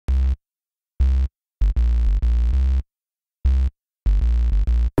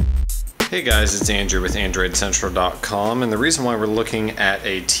Hey guys, it's Andrew with AndroidCentral.com, and the reason why we're looking at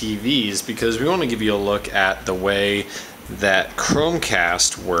a TV is because we want to give you a look at the way that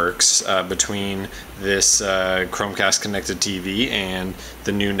Chromecast works between this Chromecast connected TV and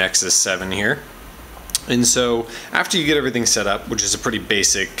the new Nexus 7 here. And so after you get everything set up, which is a pretty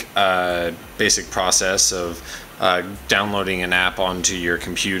basic process of downloading an app onto your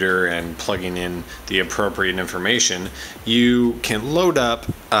computer and plugging in the appropriate information, you can load up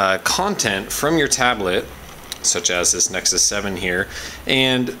content from your tablet, such as this Nexus 7 here,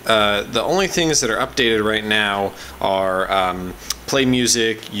 and the only things that are updated right now are Play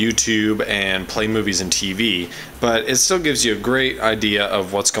Music, YouTube, and Play Movies and TV, but it still gives you a great idea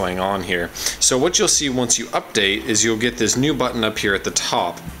of what's going on here. So what you'll see once you update is you'll get this new button up here at the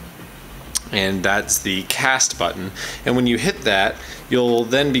top, and that's the cast button, and when you hit that, you'll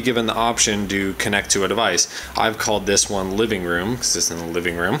then be given the option to connect to a device. I've called this one Living Room because it's in the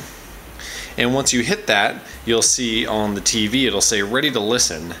living room. And once you hit that, you'll see on the TV it'll say ready to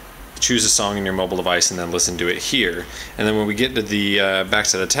listen. Choose a song in your mobile device and then listen to it here. And then when we get to the back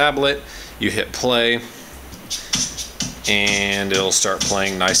to the tablet, you hit play and it'll start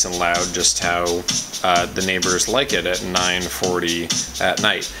playing nice and loud, just how the neighbors like it at 9:40 at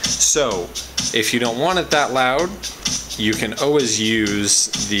night. So if you don't want it that loud, you can always use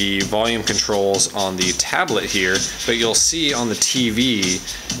the volume controls on the tablet here, but you'll see on the TV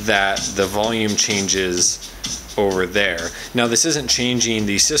that the volume changes over there. Now this isn't changing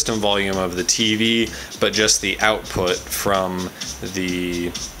the system volume of the TV, but just the output from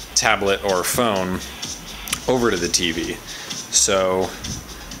the tablet or phone over to the TV. So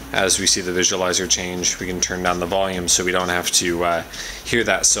as we see the visualizer change, we can turn down the volume so we don't have to hear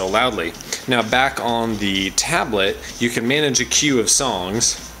that so loudly. Now back on the tablet, you can manage a queue of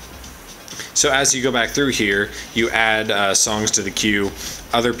songs. So as you go back through here, you add songs to the queue.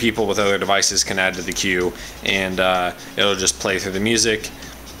 Other people with other devices can add to the queue, and it'll just play through the music.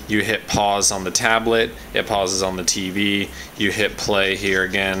 You hit pause on the tablet, it pauses on the TV. You hit play here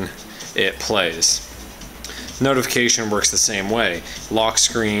again, it plays. Notification works the same way. Lock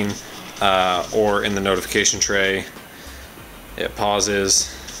screen or in the notification tray, it pauses,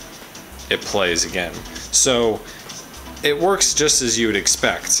 it plays again. So it works just as you would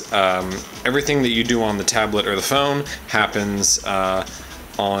expect. Everything that you do on the tablet or the phone happens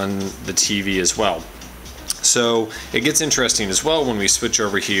on the TV as well. So it gets interesting as well when we switch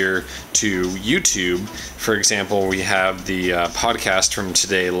over here to YouTube. For example, we have the podcast from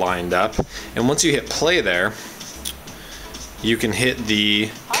today lined up, and once you hit play there, you can hit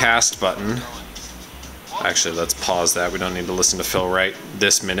the cast button. Actually, let's pause that. We don't need to listen to Phil right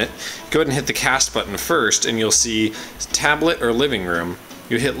this minute. Go ahead and hit the cast button first, and you'll see tablet or living room.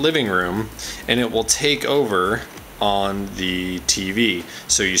 You hit living room, and it will take over on the TV.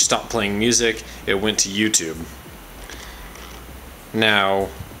 So you stop playing music, it went to YouTube. Now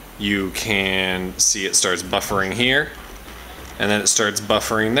you can see it starts buffering here, and then it starts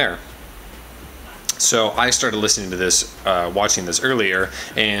buffering there. So I started listening to this, watching this earlier,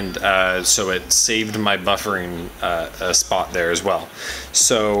 and so it saved my buffering spot there as well.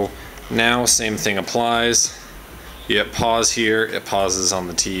 So now same thing applies. You hit pause here, it pauses on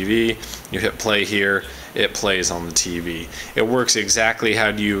the TV. You hit play here, it plays on the TV. It works exactly how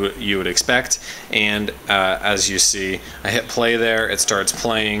you would expect, and as you see, I hit play there, it starts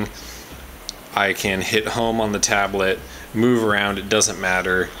playing. I can hit home on the tablet, move around, it doesn't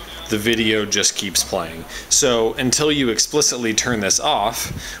matter. The video just keeps playing. So until you explicitly turn this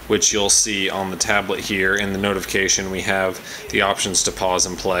off, which you'll see on the tablet here in the notification, we have the options to pause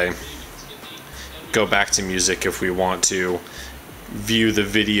and play. Go back to music if we want to. View the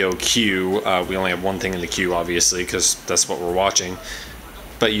video queue. We only have one thing in the queue, obviously, because that's what we're watching.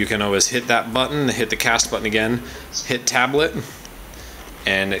 But you can always hit that button, hit the cast button again, hit tablet,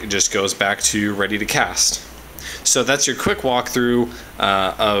 and it just goes back to ready to cast. So that's your quick walkthrough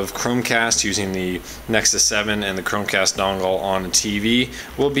of Chromecast using the Nexus 7 and the Chromecast dongle on a TV.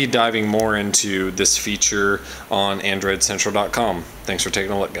 We'll be diving more into this feature on AndroidCentral.com. Thanks for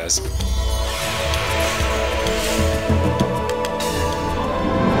taking a look, guys.